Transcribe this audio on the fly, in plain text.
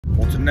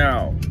Well, to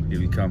now, here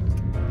we come.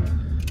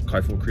 Kai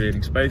for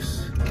creating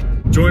space.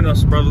 Join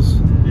us, brothers.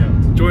 Yeah.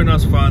 Join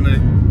us, whānau.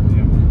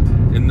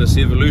 Yeah. In this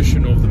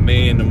evolution of the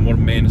man and what a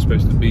man is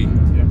supposed to be.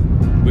 Yeah.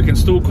 We can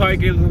still kai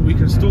together, we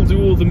can still do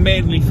all the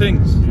manly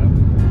things. Yeah.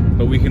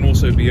 But we can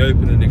also be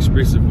open and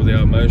expressive with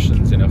our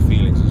emotions and our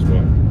feelings as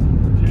well.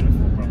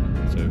 Beautiful,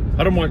 brother. So,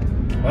 Haramai.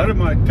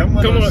 Haramai, come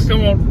with us. Come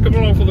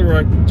along for the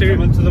ride.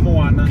 Come into the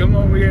moana. Come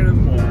on, we're in the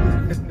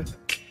moana.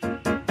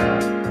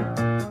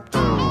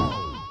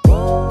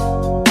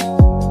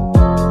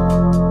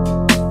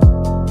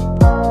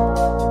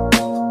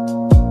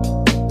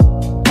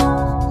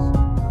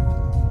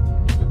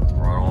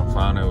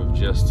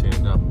 Just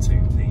turned up to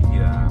the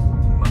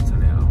mutton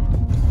now,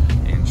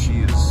 and she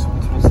is,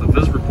 what's the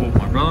viz report,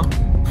 my brother?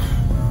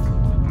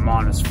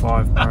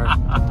 -5, bro.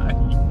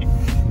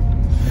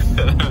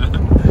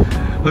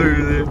 Look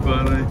at that,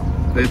 buddy.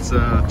 That's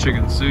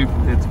chicken soup,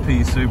 that's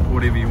pea soup,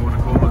 whatever you want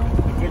to call it.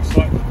 It looks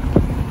like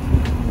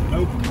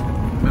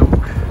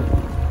Milk.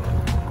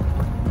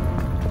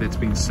 That's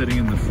been sitting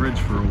in the fridge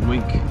for a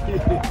week.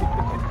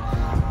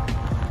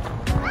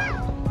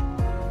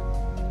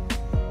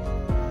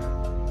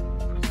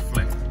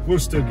 We'll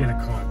still get a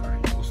kai, bro.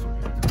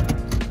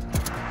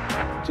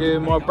 Cheers,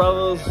 my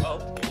brothers.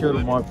 Kia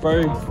ora, my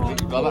bro.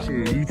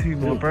 Cheers, you too,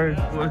 my bro.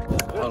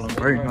 Hello,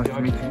 bro. Nice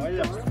to meet you.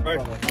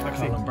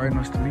 Hello, bro.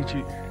 Nice to meet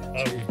you.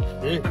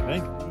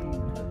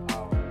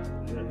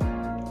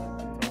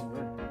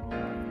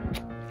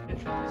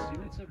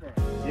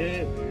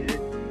 Yeah.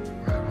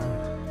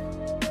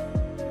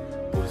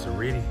 Boys are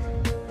ready.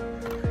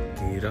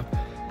 Geared up.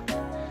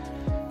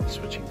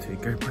 Switching to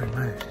GoPro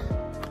mode.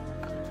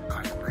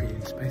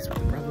 Creating space with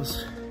the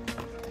brothers.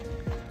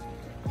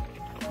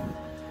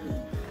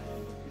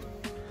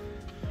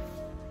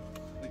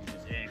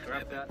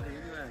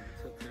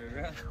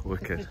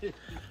 Wicked.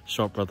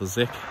 Shot brother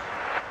Zach.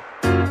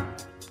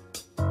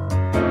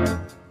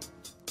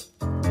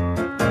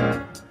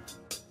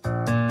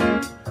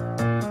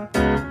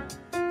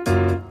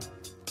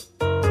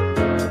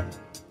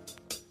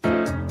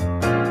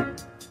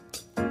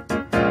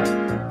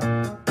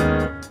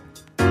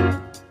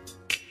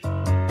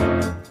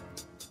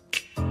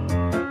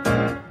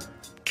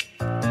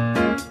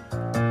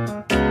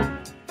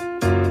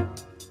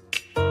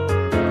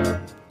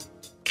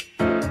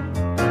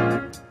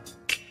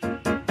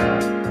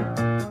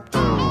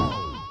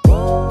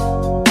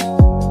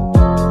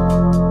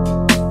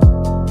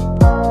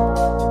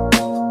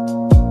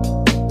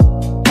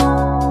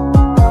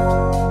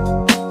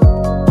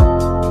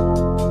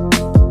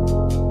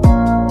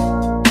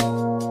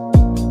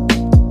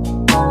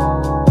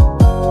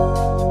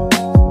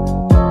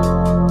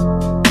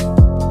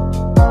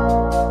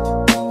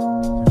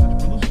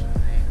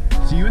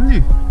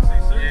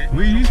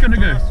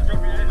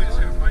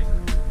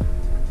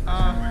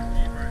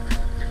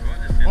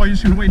 Oh, you're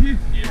just gonna wait here?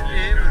 Yeah,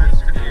 we're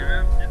just gonna hear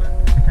around.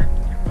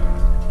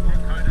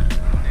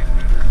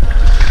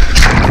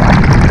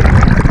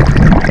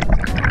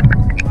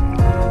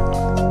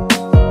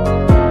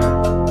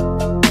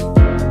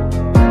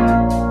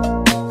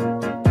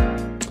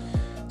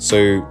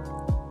 So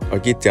I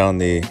get down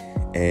there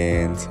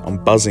and I'm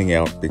buzzing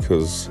out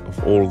because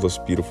of all of this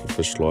beautiful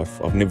fish life.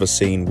 I've never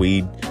seen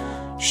weed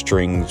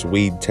strings,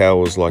 weed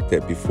towers like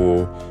that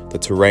before. The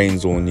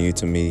terrain's all new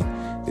to me.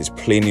 There's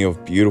plenty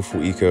of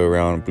beautiful eco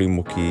around, blue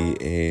muki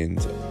and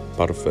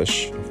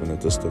butterfish off in the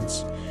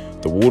distance.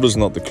 The water's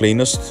not the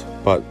cleanest,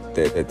 but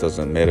that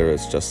doesn't matter.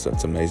 It's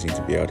amazing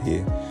to be out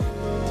here.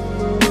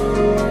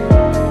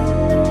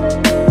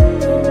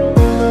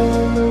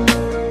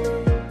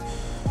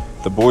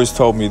 The boys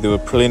told me there were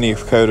plenty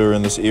of coda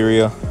in this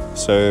area,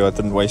 so I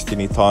didn't waste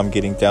any time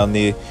getting down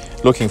there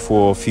looking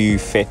for a few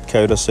fat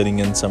coda sitting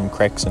in some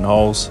cracks and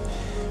holes.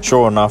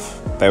 Sure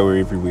enough, they were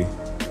everywhere.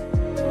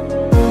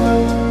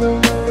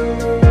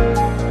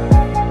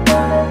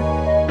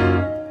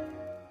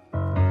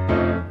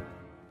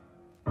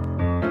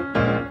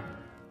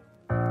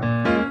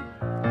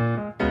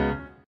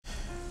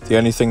 The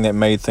only thing that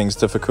made things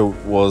difficult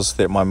was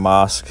that my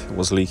mask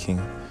was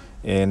leaking,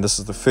 and this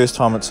is the first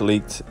time it's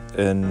leaked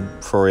in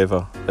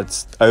forever.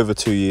 It's over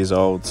 2 years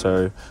old,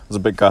 so I was a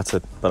bit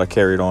gutted, but I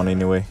carried on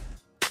anyway.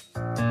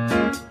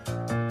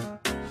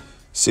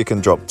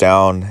 Second drop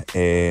down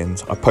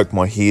and I poked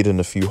my head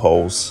in a few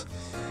holes,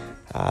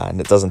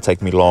 and it doesn't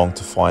take me long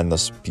to find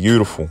this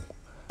beautiful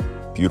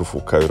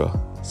coda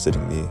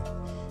sitting there.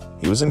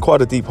 He was in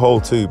quite a deep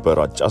hole too, but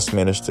I just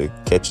managed to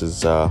catch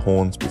his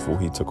horns before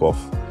he took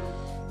off.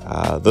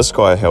 This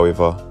guy,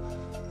 however,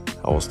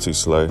 I was too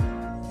slow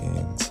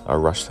and I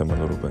rushed him a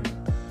little bit.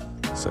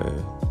 So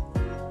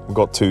we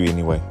got two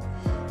anyway,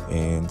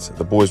 and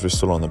the boys were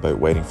still on the boat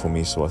waiting for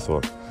me, so I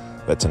thought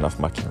that's enough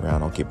mucking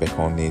around. I'll get back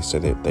on there so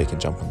that they can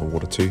jump in the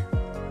water too.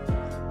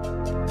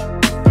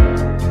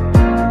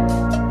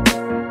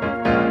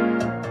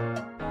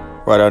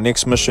 Right, our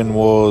next mission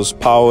was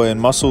power and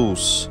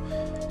muscles.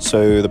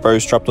 So the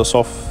bros dropped us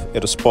off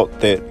at a spot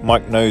that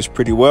Mike knows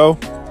pretty well,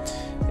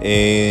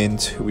 and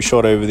we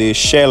shot over there,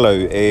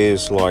 shallow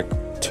as like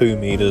 2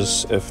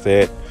 meters if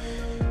that.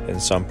 in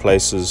some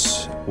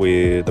places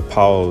where the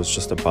power was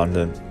just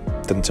abundant.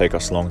 Didn't take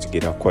us long to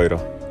get our quota.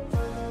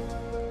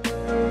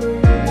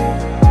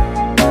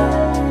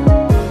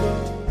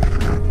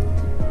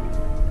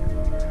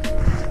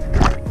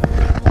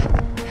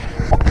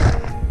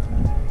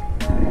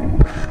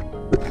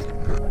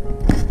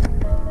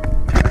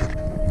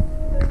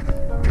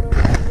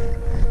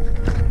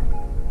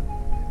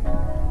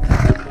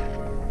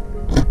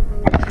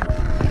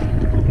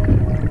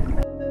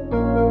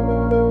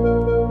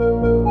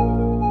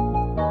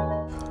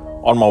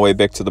 On my way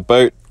back to the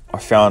boat, I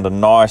found a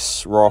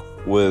nice rock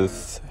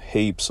with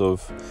heaps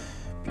of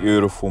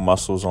beautiful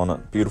mussels on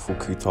it, beautiful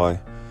kutai.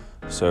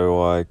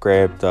 So I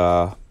grabbed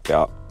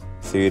about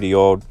 30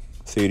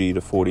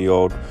 to 40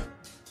 odd,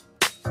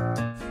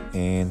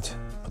 and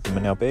put them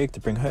in our bag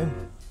to bring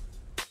home.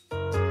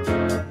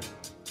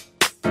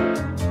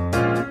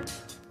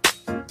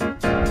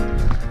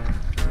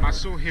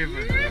 Mussel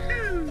heaven.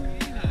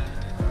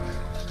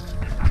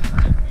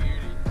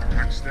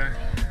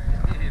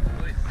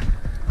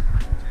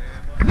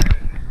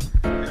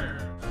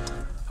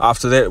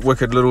 After that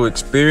wicked little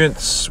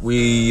experience,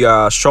 we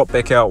shot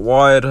back out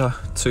wide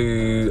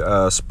to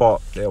a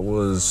spot that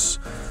was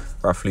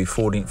roughly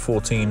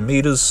 14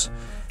 meters,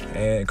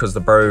 and because the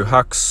bro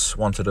Hux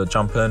wanted to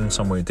jump in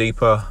somewhere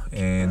deeper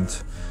and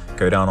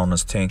go down on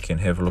his tank and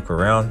have a look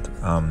around.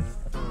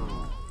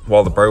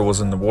 While the bro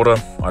was in the water,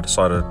 I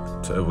decided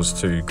it was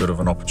too good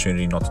of an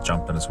opportunity not to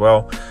jump in as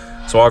well.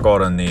 So I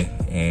got in there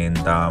and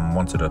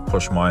wanted to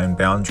push my own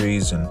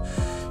boundaries and,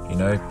 you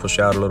know, push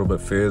out a little bit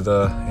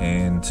further.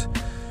 And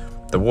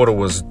the water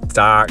was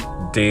dark,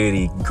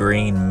 dirty,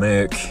 green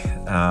murk,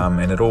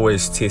 and it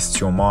always tests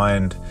your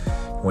mind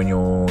when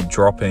you're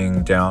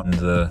dropping down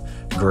the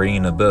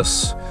green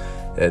abyss.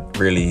 It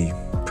really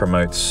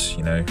promotes,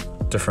 you know,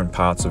 different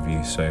parts of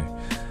you. So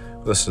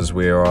this is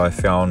where I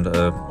found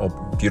a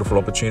beautiful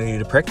opportunity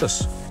to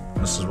practice.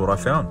 This is what I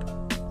found.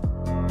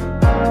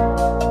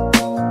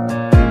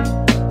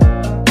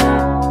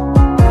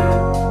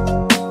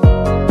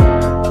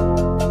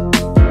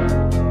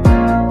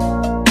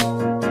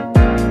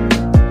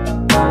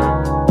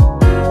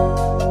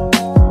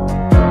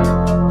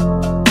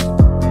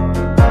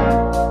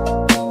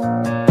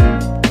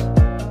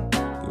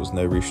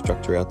 No reef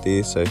structure out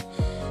there, so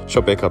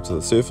shot back up to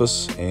the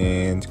surface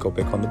and got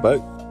back on the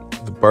boat.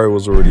 The bro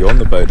was already on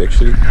the boat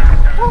actually, and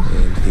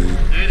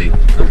he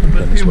caught the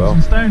pin as well.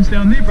 Some stones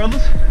down there,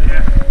 brothers.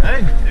 Yeah.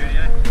 Hey.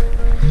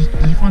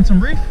 Did you find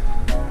some reef?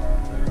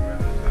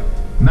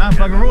 Nah,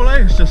 bugger all,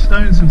 eh? It's just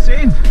stones and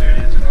sand.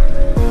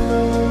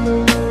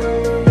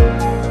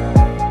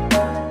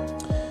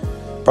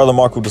 Brother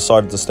Michael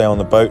decided to stay on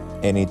the boat,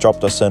 and he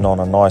dropped us in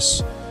on a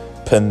nice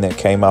pin that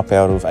came up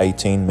out of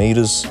 18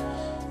 meters.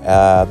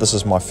 This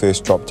is my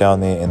first drop down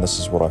there, and this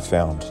is what I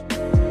found.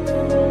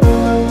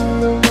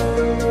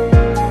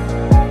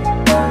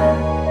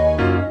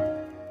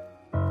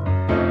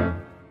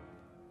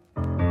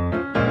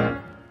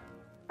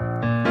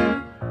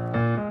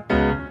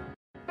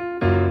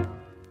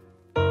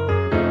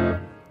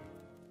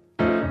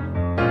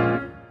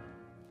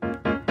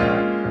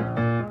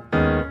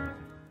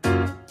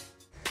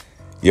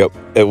 Yep,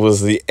 it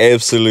was the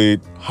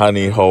absolute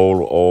honey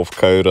hole of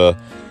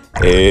coda,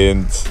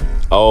 and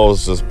I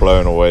was just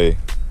blown away.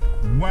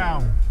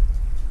 Wow.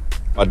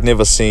 I'd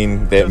never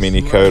seen that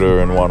many coda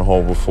in one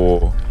hole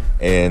before,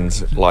 and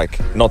like,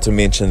 not to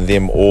mention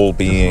them all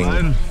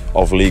being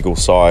of legal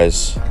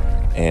size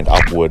and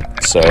upward.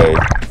 So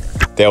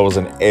that was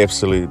an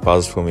absolute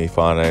buzz for me,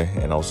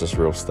 whānau, and I was just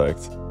real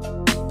stoked.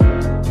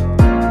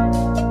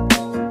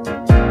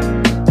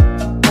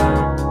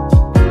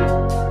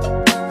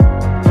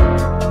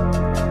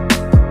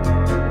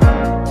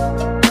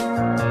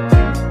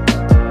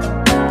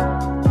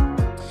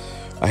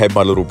 I had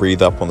my little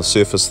breathe up on the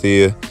surface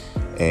there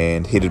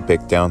and headed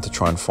back down to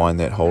try and find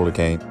that hole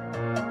again.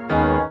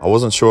 I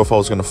wasn't sure if I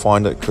was going to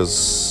find it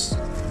because,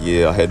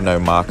 yeah, I had no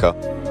marker.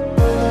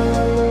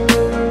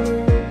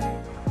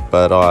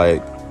 But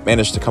I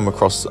managed to come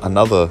across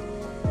another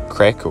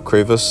crack or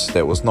crevice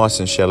that was nice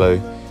and shallow,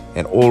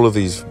 and all of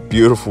these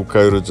beautiful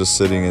coda just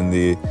sitting in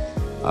there.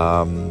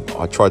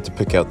 I tried to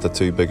pick out the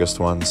two biggest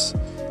ones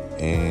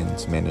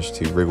and managed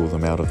to wriggle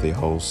them out of their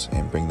holes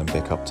and bring them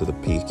back up to the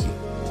peaky.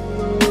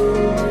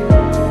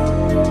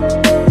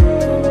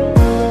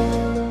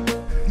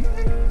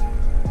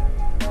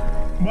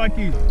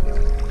 Mikey.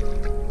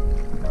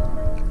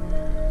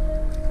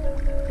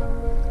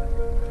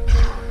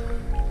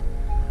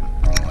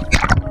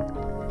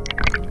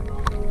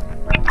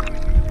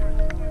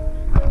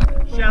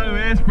 Shallow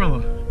ass,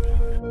 brother.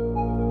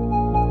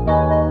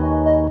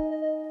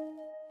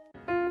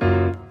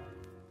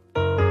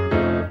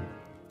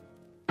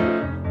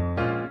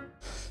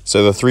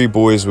 So the three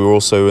boys were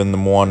also in the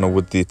moana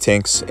with their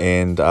tanks,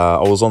 and I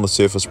was on the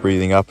surface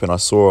breathing up, and I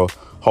saw a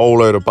whole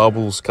load of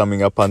bubbles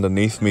coming up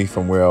underneath me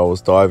from where I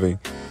was diving,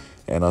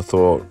 and I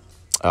thought,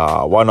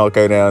 why not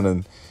go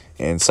down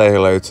and say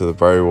hello to the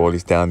bro while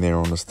he's down there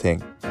on his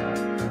tank.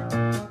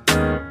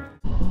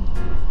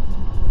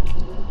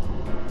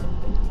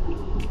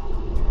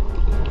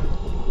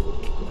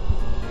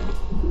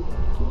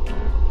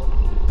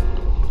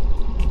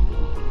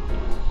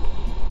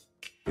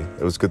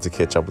 it was good to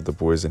catch up with the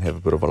boys and have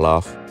a bit of a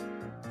laugh.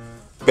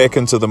 Back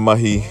into the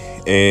mahi,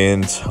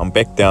 and I'm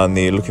back down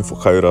there looking for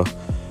koura.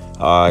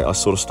 I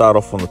sort of start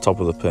off on the top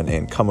of the pin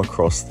and come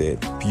across that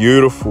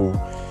beautiful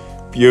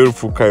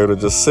koura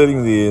just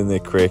sitting there in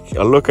that crack.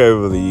 I look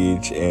over the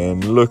edge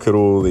and look at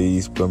all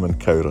these blooming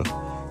koura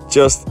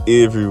just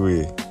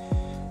everywhere.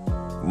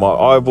 My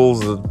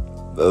eyeballs are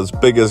as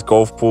big as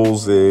golf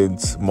balls and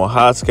my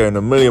heart's going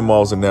a million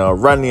miles an hour,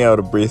 running out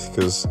of breath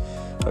because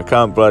I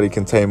can't bloody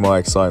contain my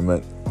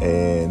excitement.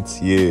 And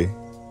yeah,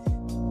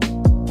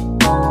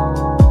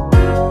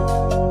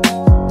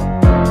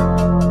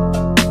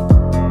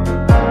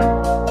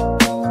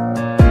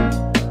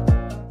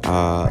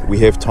 we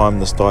have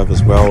timed this dive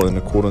as well in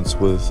accordance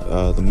with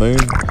the moon.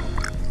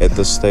 At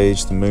this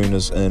stage, the moon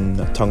is in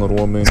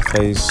Tangaroa moon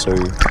phase, so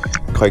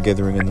kai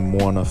gathering in the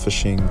moana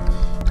fishing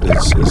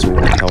is all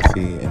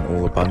healthy and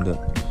all abundant.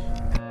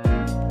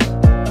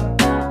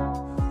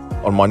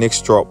 On my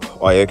next drop,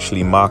 I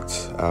actually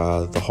marked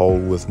the hole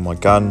with my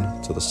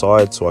gun to the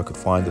side so I could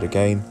find it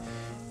again,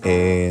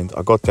 and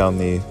I got down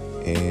there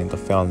and I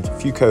found a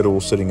few koura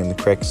all sitting in the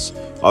cracks.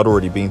 I'd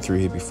already been through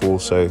here before,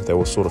 so they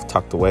were sort of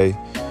tucked away.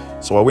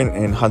 So I went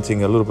in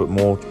hunting a little bit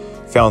more,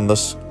 found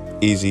this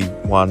easy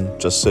one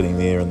just sitting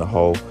there in the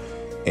hole,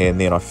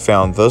 and then I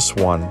found this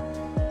one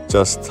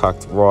just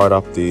tucked right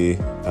up there,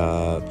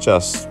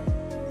 just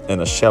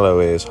in a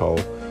shallow ass hole,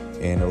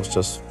 and it was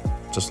just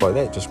like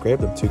that, just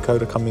grabbed them, 2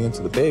 koura coming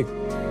into the bag.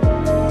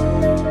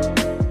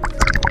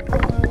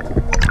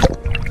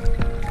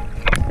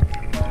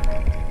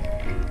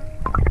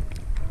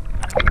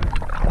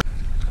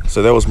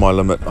 So that was my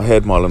limit. I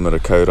had my limit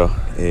of koura,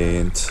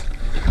 and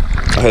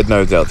I had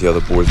no doubt the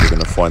other boys were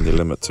going to find their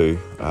limit too.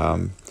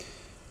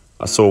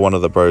 I saw one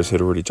of the bros had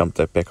already jumped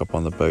that back up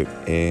on the boat,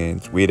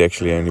 and we'd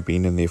actually only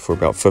been in there for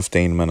about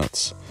 15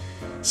 minutes.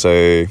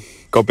 So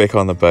got back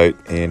on the boat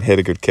and had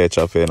a good catch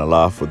up and a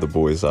laugh with the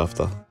boys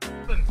after.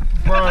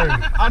 Bro,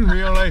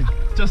 unreal, eh?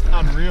 Just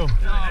unreal.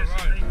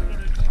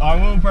 I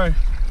will, bro.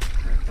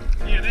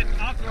 Yeah, that's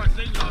after I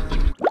seen you, I was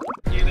thinking,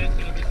 yeah, that's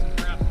going to be some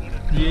crap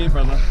footage. Yeah,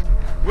 brother.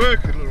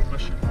 Work a little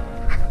mission.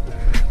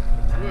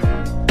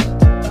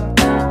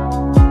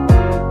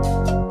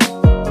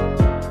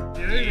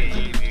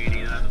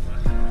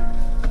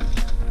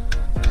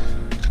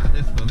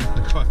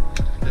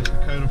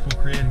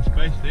 Creating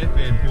space, that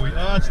bad boy.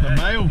 Oh, it's the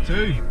male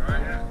too.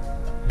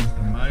 It's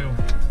the male.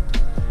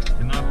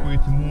 Enough way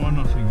to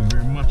moana, thank you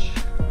very much.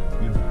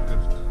 Beautiful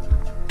gift.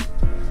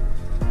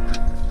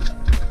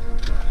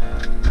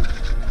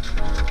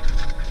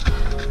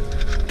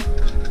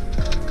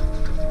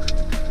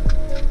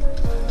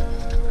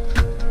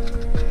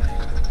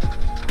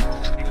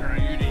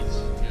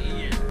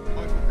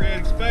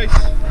 Creating space.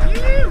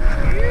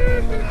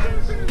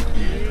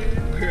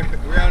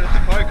 We're out at the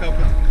poke up.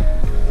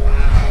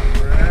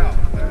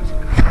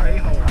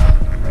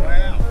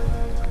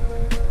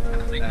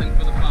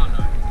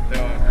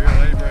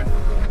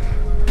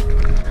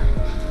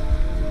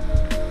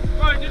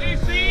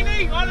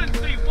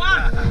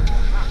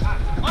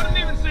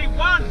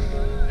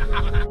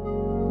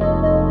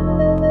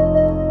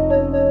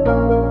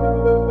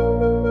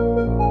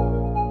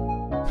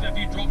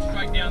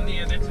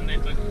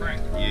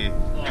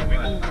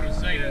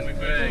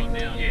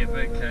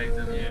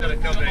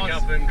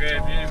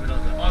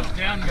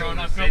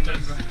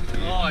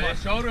 My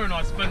shoulder and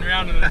I spin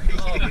around and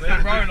it's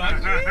bro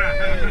like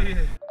yeah.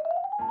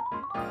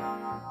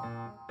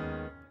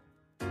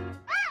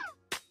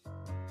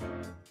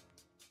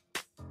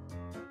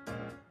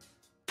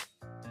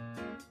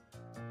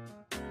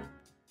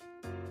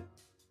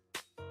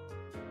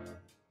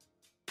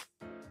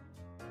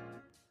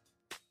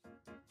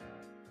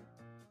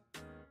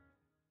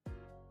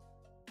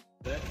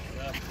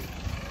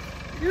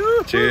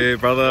 Cheers,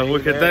 brother.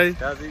 Wicked day.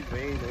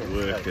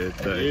 Wicked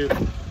day.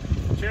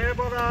 Cheers,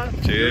 brother.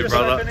 Cheers,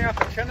 brother.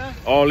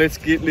 Oh, let's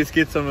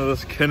get some of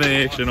this kinna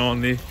action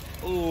on there.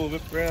 Oh,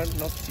 whip round,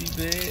 not too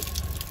bad.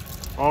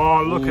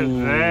 Oh, look at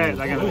that.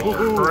 They're going to be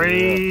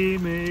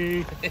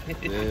creamy.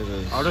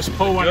 I'll just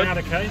pull one out,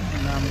 okay?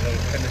 And,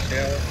 Finish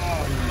out.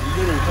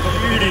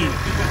 beauty.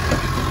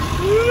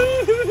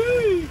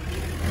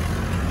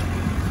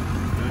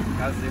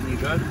 How's it any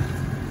good?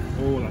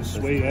 Oh, that's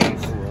sweet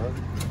ass.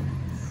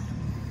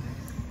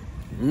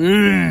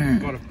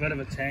 Got a bit of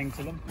a tang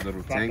to them.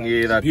 Little tang,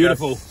 yeah, that's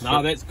beautiful.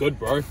 No, that's good,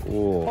 bro.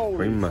 Oh,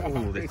 cream.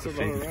 Oh, that's a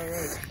thing.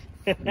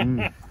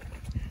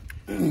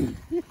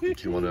 Do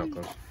you want out,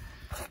 guys?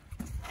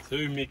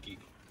 Too Mickey.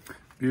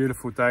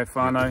 Beautiful day,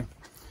 whānau.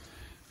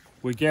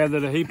 We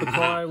gathered a heap of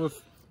kai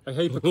with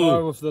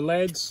the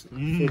lads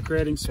for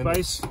creating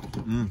space,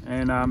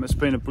 and it's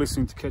been a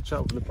blessing to catch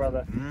up with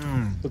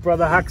the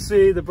brother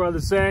Huxley, the brother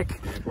Zach,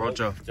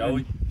 Roger,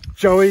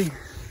 Joey.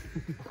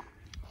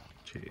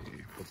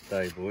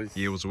 Day, boys.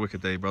 Yeah, it was a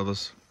wicked day,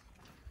 brothers.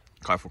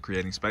 Kai for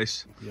creating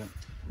space. Yeah.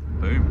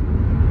 Boom.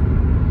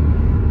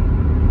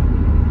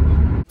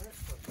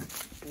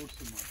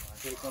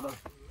 Awesome, mate.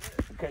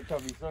 Catch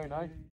up with you soon, eh?